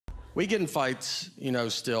We get in fights, you know,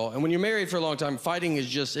 still. And when you're married for a long time, fighting is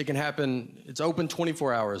just, it can happen, it's open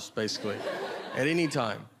 24 hours, basically, at any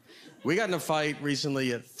time. We got in a fight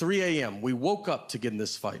recently at 3 a.m. We woke up to get in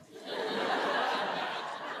this fight.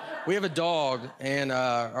 We have a dog, and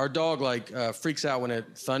our dog, freaks out when it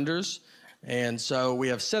thunders. And so we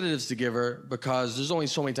have sedatives to give her because there's only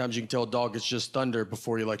so many times you can tell a dog it's just thunder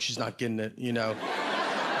before you're like, she's not getting it, you know?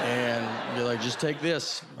 And you're like, just take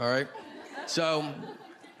this, all right? So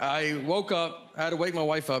I woke up, I had to wake my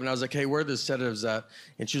wife up, and I was like, hey, where are the sedatives at?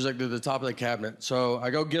 And she was like, they're at the top of the cabinet. So I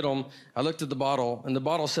go get them. I looked at the bottle, and the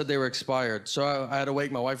bottle said they were expired. So I had to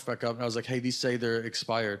wake my wife back up, and I was like, hey, these say they're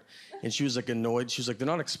expired. And she was like annoyed. She was like, they're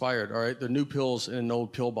not expired, all right? They're new pills in an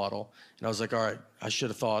old pill bottle. And I was like, all right, I should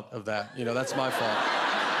have thought of that. You know, that's my fault.